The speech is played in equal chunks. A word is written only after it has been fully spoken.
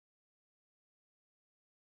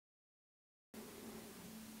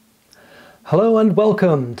Hello and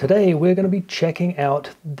welcome! Today we're going to be checking out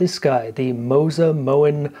this guy, the Moza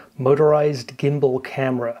Moin motorized gimbal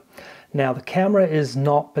camera. Now the camera is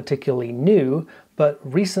not particularly new, but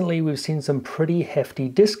recently we've seen some pretty hefty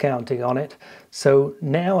discounting on it. So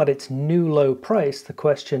now at its new low price, the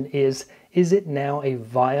question is it now a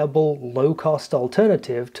viable low-cost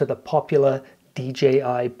alternative to the popular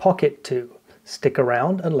DJI Pocket 2? Stick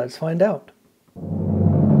around and let's find out.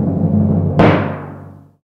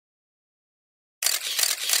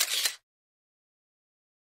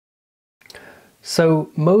 So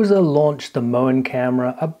Moza launched the Moin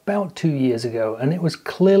camera about 2 years ago, and it was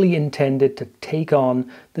clearly intended to take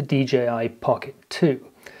on the DJI Pocket 2.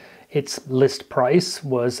 Its list price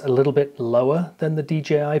was a little bit lower than the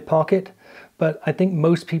DJI Pocket, but I think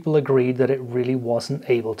most people agreed that it really wasn't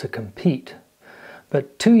able to compete.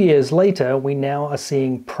 But 2 years later, we now are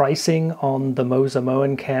seeing pricing on the Moza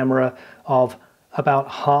Moin camera of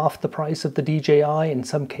about half the price of the DJI, in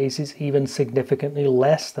some cases even significantly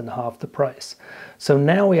less than half the price. So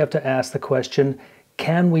now we have to ask the question,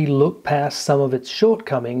 can we look past some of its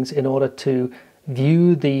shortcomings in order to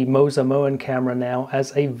view the Moza Moin camera now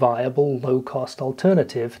as a viable low-cost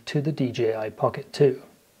alternative to the DJI Pocket 2?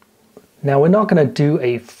 Now we're not going to do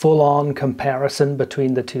a full-on comparison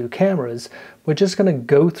between the two cameras. We're just going to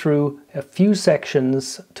go through a few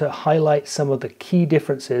sections to highlight some of the key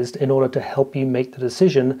differences in order to help you make the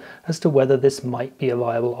decision as to whether this might be a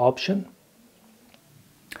viable option.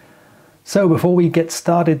 So before we get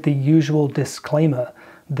started, the usual disclaimer.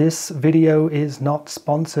 This video is not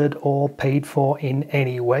sponsored or paid for in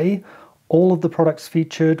any way. All of the products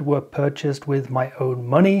featured were purchased with my own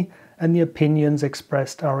money, and the opinions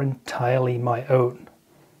expressed are entirely my own.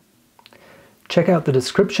 Check out the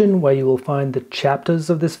description where you will find the chapters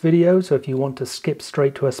of this video, so if you want to skip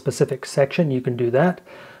straight to a specific section, you can do that.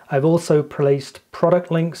 I've also placed product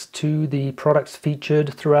links to the products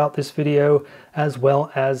featured throughout this video, as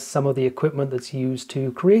well as some of the equipment that's used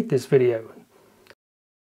to create this video.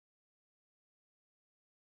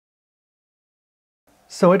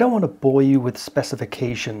 So I don't want to bore you with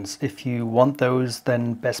specifications. If you want those,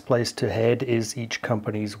 then best place to head is each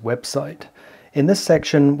company's website. In this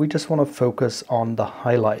section, we just want to focus on the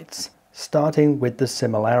highlights, starting with the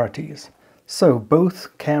similarities. So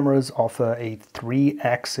both cameras offer a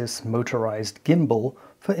 3-axis motorized gimbal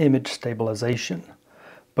for image stabilization.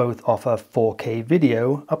 Both offer 4K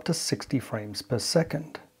video up to 60 frames per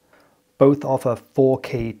second. Both offer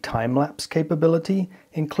 4K time-lapse capability,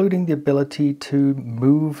 including the ability to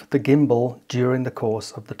move the gimbal during the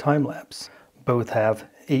course of the time-lapse. Both have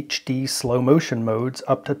HD slow motion modes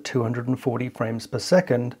up to 240 frames per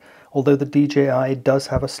second, although the DJI does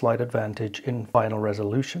have a slight advantage in final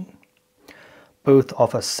resolution. Both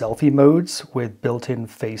offer selfie modes with built-in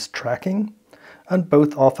face tracking, and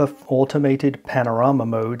both offer automated panorama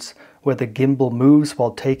modes where the gimbal moves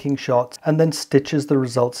while taking shots and then stitches the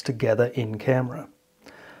results together in camera.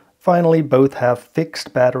 Finally, both have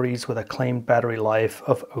fixed batteries with a claimed battery life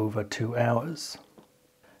of over 2 hours.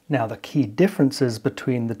 Now, the key differences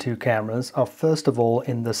between the two cameras are first of all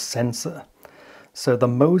in the sensor. So the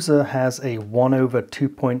Moza has a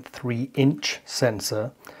 1/2.3 inch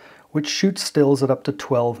sensor, which shoots stills at up to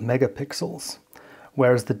 12 megapixels.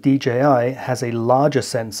 Whereas the DJI has a larger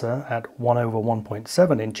sensor at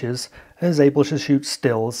 1/1.7 inches and is able to shoot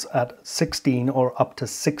stills at 16 or up to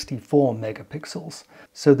 64 megapixels.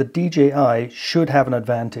 So the DJI should have an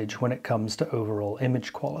advantage when it comes to overall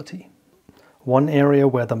image quality. One area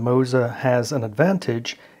where the Moza has an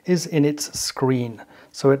advantage is in its screen.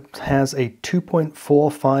 So it has a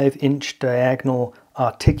 2.45 inch diagonal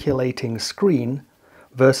articulating screen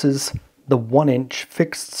versus the 1 inch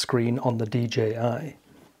fixed screen on the DJI.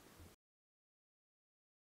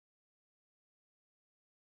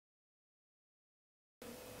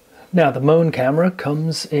 Now the Moin camera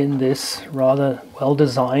comes in this rather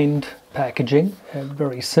well-designed packaging,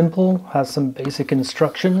 very simple, has some basic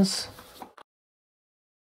instructions,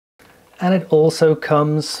 and it also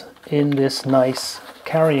comes in this nice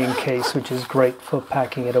carrying case, which is great for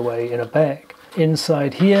packing it away in a bag.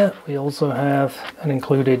 Inside here we also have an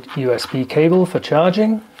included USB cable for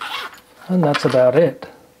charging, and that's about it.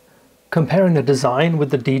 Comparing the design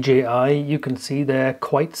with the DJI, you can see they're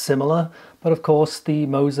quite similar, but of course the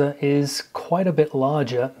Moza is quite a bit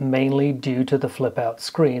larger, mainly due to the flip-out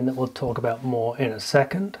screen that we'll talk about more in a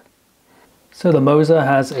second. So the Moza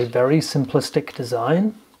has a very simplistic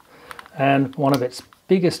design, and one of its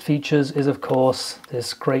biggest features is of course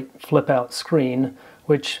this great flip-out screen,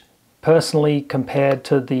 which Personally, compared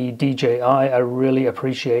to the DJI, I really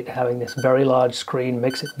appreciate having this very large screen.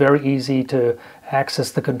 Makes it very easy to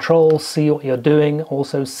access the controls, see what you're doing,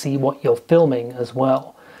 also see what you're filming as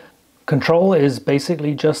well. Control is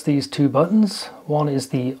basically just these two buttons. One is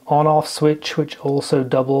the on-off switch, which also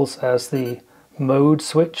doubles as the mode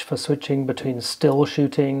switch for switching between still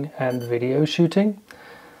shooting and video shooting.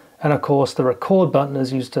 And of course the record button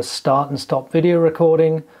is used to start and stop video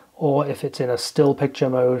recording, or if it's in a still picture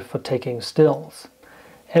mode for taking stills.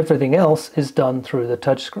 Everything else is done through the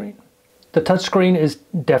touchscreen. The touchscreen is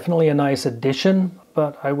definitely a nice addition,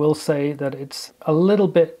 but I will say that it's a little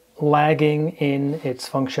bit lagging in its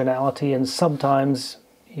functionality, and sometimes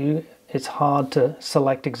it's hard to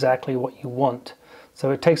select exactly what you want.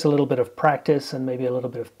 So it takes a little bit of practice and maybe a little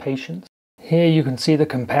bit of patience. Here you can see the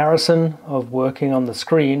comparison of working on the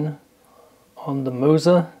screen on the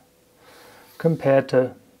Moza compared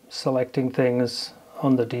to selecting things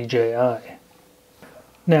on the DJI.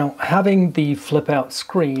 Now, having the flip out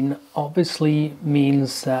screen obviously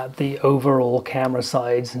means that the overall camera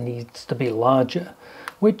size needs to be larger,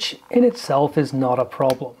 which in itself is not a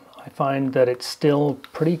problem. I find that it's still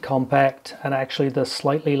pretty compact, and actually the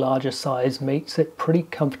slightly larger size makes it pretty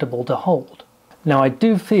comfortable to hold. Now, I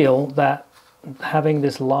do feel that having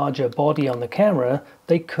this larger body on the camera,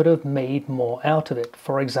 they could have made more out of it.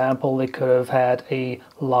 For example, they could have had a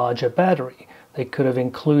larger battery. They could have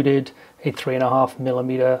included a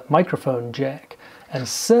 3.5mm microphone jack. And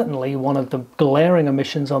certainly one of the glaring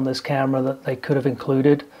omissions on this camera that they could have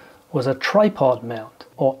included was a tripod mount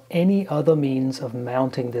or any other means of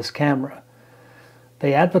mounting this camera.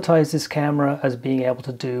 They advertise this camera as being able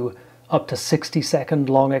to do up to 60-second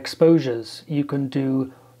long exposures. You can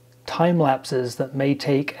do time lapses that may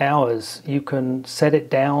take hours. You can set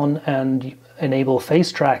it down and enable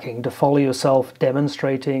face tracking to follow yourself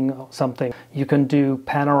demonstrating something. You can do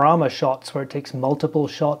panorama shots where it takes multiple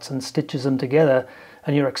shots and stitches them together,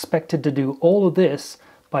 and you're expected to do all of this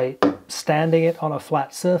by standing it on a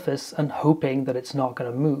flat surface and hoping that it's not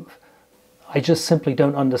going to move. I just simply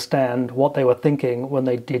don't understand what they were thinking when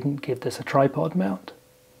they didn't give this a tripod mount.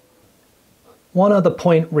 One other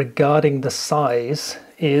point regarding the size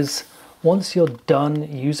is once you're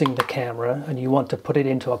done using the camera and you want to put it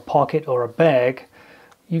into a pocket or a bag,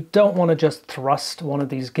 you don't want to just thrust one of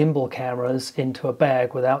these gimbal cameras into a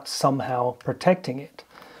bag without somehow protecting it.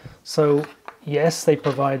 So yes, they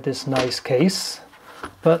provide this nice case,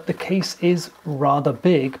 but the case is rather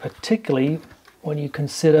big, particularly when you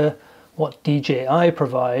consider what DJI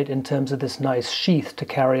provide in terms of this nice sheath to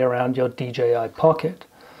carry around your DJI Pocket.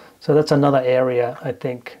 So that's another area, I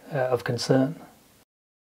think, of concern.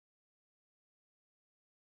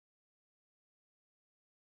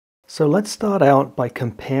 So let's start out by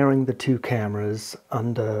comparing the two cameras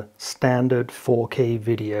under standard 4K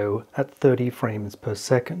video at 30 frames per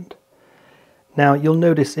second. Now you'll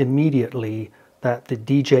notice immediately that the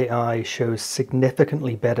DJI shows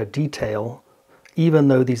significantly better detail, even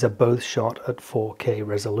though these are both shot at 4K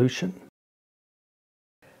resolution.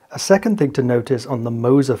 A second thing to notice on the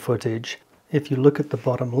Moza footage, if you look at the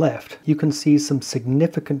bottom left, you can see some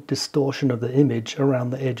significant distortion of the image around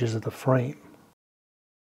the edges of the frame.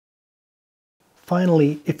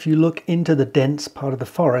 Finally, if you look into the dense part of the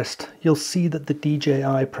forest, you'll see that the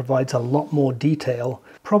DJI provides a lot more detail,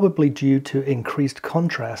 probably due to increased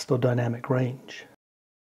contrast or dynamic range.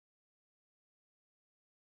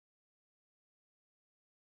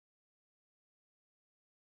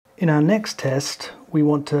 In our next test, we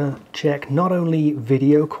want to check not only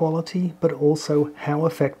video quality, but also how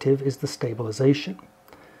effective is the stabilization.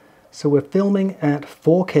 So we're filming at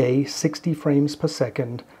 4K 60 frames per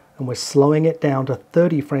second, and we're slowing it down to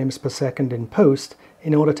 30 frames per second in post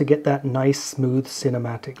in order to get that nice smooth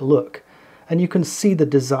cinematic look. And you can see the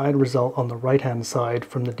desired result on the right hand side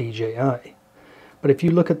from the DJI. But if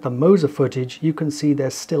you look at the Moza footage, you can see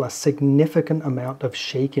there's still a significant amount of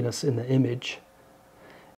shakiness in the image.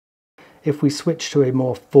 If we switch to a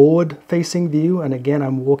more forward-facing view, and again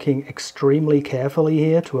I'm walking extremely carefully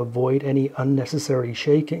here to avoid any unnecessary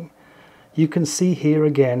shaking, you can see here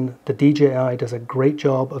again the DJI does a great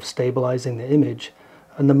job of stabilizing the image,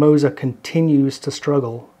 and the Moza continues to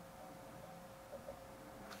struggle.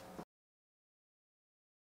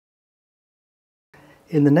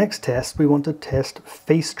 In the next test, we want to test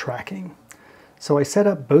face tracking. So I set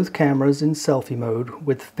up both cameras in selfie mode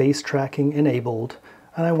with face tracking enabled,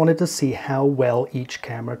 and I wanted to see how well each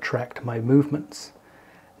camera tracked my movements.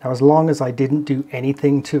 Now, as long as I didn't do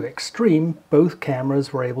anything too extreme, both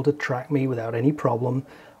cameras were able to track me without any problem,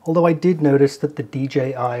 although I did notice that the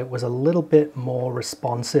DJI was a little bit more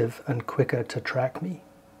responsive and quicker to track me.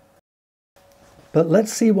 But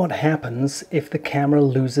let's see what happens if the camera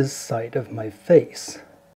loses sight of my face.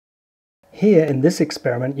 Here in this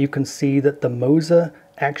experiment you can see that the Moza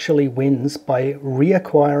actually wins by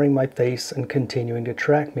reacquiring my face and continuing to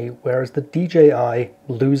track me, whereas the DJI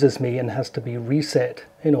loses me and has to be reset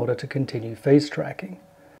in order to continue face tracking.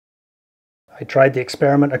 I tried the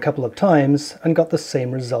experiment a couple of times and got the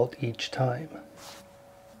same result each time.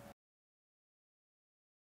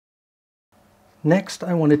 Next,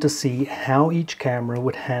 I wanted to see how each camera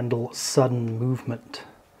would handle sudden movement.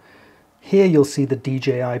 Here you'll see the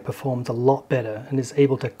DJI performs a lot better and is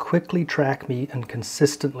able to quickly track me and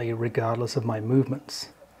consistently regardless of my movements.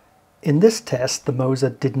 In this test, the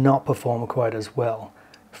Moza did not perform quite as well,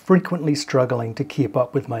 frequently struggling to keep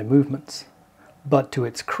up with my movements. But to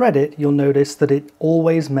its credit, you'll notice that it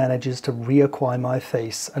always manages to reacquire my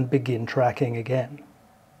face and begin tracking again.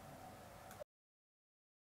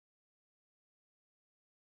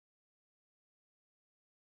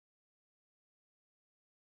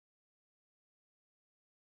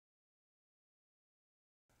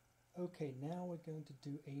 Okay, now we're going to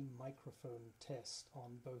do a microphone test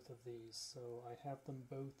on both of these. So I have them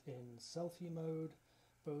both in selfie mode.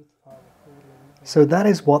 Both are recording. So that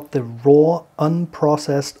is what the raw,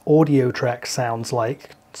 unprocessed audio track sounds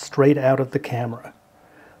like straight out of the camera.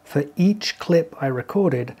 For each clip I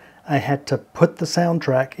recorded, I had to put the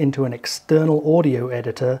soundtrack into an external audio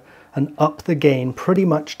editor and up the gain pretty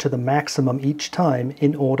much to the maximum each time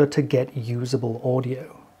in order to get usable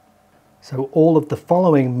audio. So all of the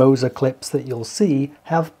following Moza clips that you'll see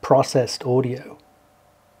have processed audio.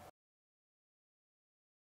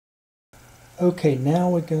 Okay,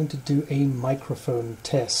 now we're going to do a microphone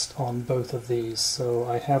test on both of these. So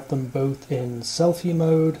I have them both in selfie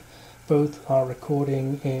mode. Both are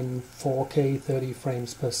recording in 4K 30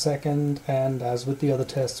 frames per second, and as with the other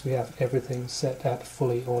tests, we have everything set at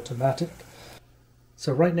fully automatic.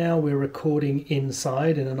 So right now we're recording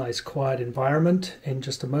inside in a nice quiet environment. In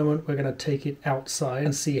just a moment we're going to take it outside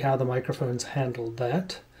and see how the microphones handled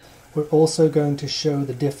that. We're also going to show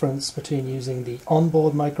the difference between using the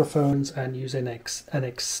onboard microphones and using an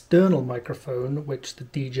external microphone, which the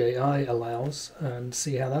DJI allows, and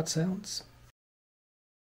see how that sounds.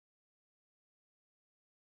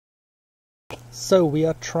 So we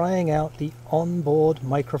are trying out the onboard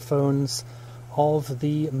microphones of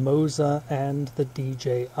the Moza and the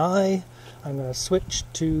DJI. I'm going to switch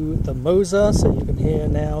to the Moza so you can hear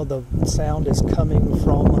now the sound is coming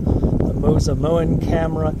from the Moza Moin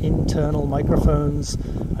Camera internal microphones.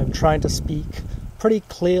 I'm trying to speak pretty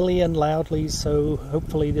clearly and loudly, so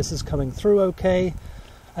hopefully this is coming through okay.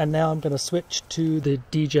 And now I'm going to switch to the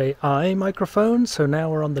DJI microphone. So now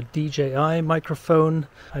we're on the DJI microphone.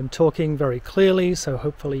 I'm talking very clearly, so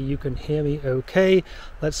hopefully you can hear me okay.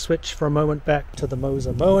 Let's switch for a moment back to the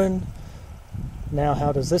Moza Moin. Now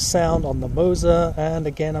how does this sound on the Moza? And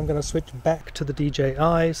again I'm going to switch back to the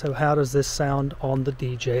DJI. So how does this sound on the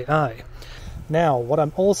DJI? Now what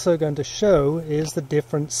I'm also going to show is the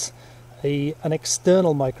difference an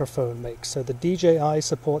external microphone makes. So the DJI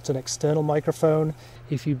supports an external microphone.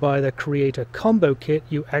 If you buy the Creator Combo Kit,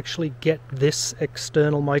 you actually get this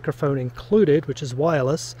external microphone included, which is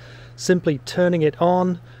wireless. Simply turning it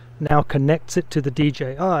on now connects it to the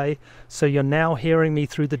DJI, so you're now hearing me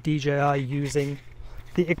through the DJI using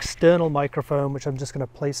the external microphone, which I'm just going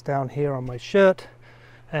to place down here on my shirt.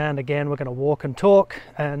 And again, we're going to walk and talk,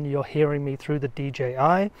 and you're hearing me through the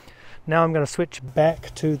DJI. Now I'm going to switch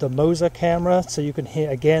back to the Moza camera, so you can hear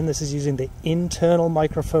again, this is using the internal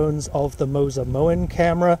microphones of the Moza Moin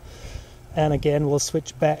camera. And again, we'll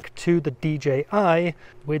switch back to the DJI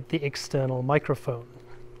with the external microphone.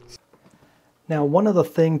 Now, one other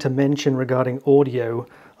thing to mention regarding audio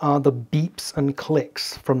are the beeps and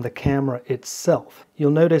clicks from the camera itself. You'll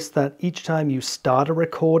notice that each time you start a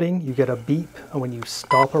recording, you get a beep, and when you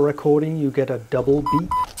stop a recording, you get a double beep.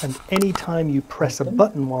 And anytime you press a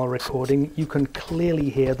button while recording, you can clearly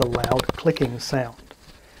hear the loud clicking sound.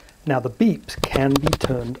 Now, the beeps can be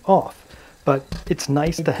turned off, but it's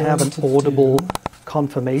nice to have an audible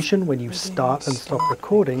confirmation when you start and stop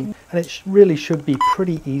recording, and it really should be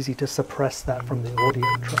pretty easy to suppress that from the audio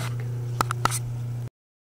track.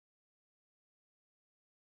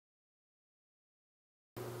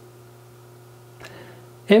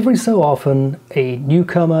 Every so often, a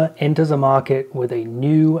newcomer enters a market with a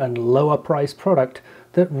new and lower priced product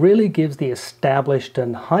that really gives the established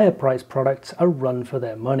and higher priced products a run for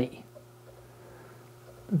their money.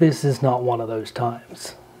 This is not one of those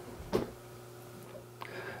times.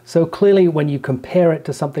 So clearly, when you compare it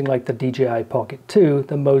to something like the DJI Pocket 2,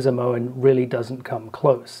 the Moza Moin really doesn't come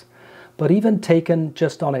close. But even taken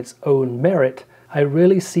just on its own merit, I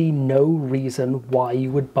really see no reason why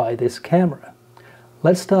you would buy this camera.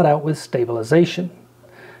 Let's start out with stabilization.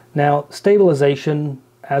 Now, stabilization,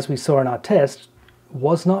 as we saw in our test,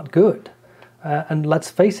 was not good. And let's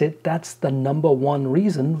face it, that's the #1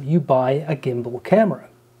 reason you buy a gimbal camera.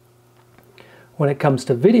 When it comes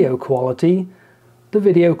to video quality, the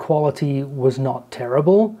video quality was not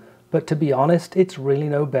terrible, but to be honest, it's really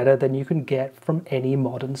no better than you can get from any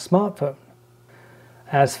modern smartphone.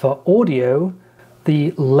 As for audio,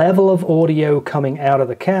 the level of audio coming out of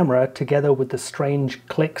the camera, together with the strange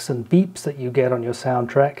clicks and beeps that you get on your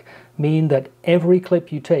soundtrack, mean that every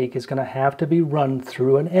clip you take is going to have to be run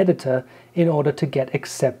through an editor in order to get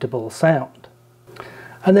acceptable sound.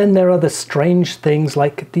 And then there are the strange things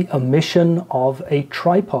like the omission of a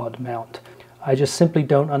tripod mount. I just simply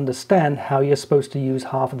don't understand how you're supposed to use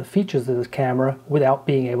half of the features of this camera without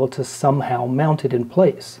being able to somehow mount it in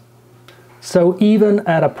place. So even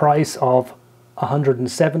at a price of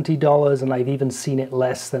 $170, and I've even seen it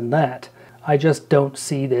less than that, I just don't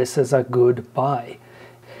see this as a good buy.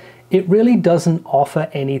 It really doesn't offer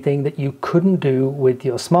anything that you couldn't do with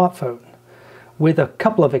your smartphone. With a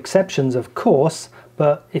couple of exceptions, of course,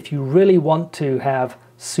 but if you really want to have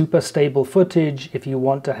super stable footage, if you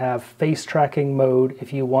want to have face tracking mode,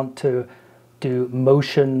 if you want to do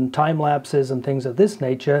motion time lapses and things of this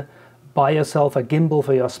nature, buy yourself a gimbal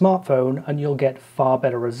for your smartphone and you'll get far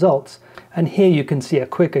better results. And here you can see a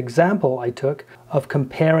quick example I took of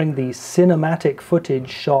comparing the cinematic footage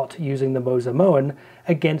shot using the Moza Moin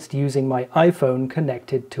against using my iPhone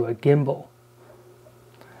connected to a gimbal.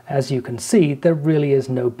 As you can see, there really is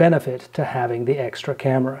no benefit to having the extra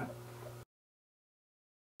camera.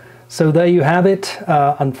 So there you have it.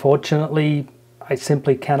 Unfortunately, I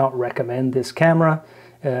simply cannot recommend this camera.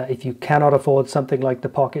 If you cannot afford something like the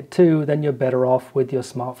Pocket 2, then you're better off with your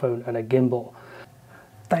smartphone and a gimbal.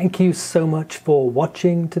 Thank you so much for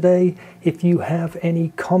watching today. If you have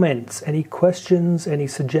any comments, any questions, any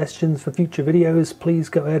suggestions for future videos, please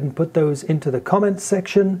go ahead and put those into the comments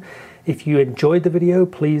section. If you enjoyed the video,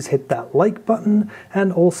 please hit that like button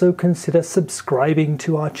and also consider subscribing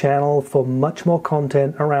to our channel for much more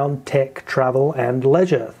content around tech, travel, and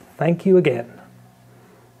leisure. Thank you again.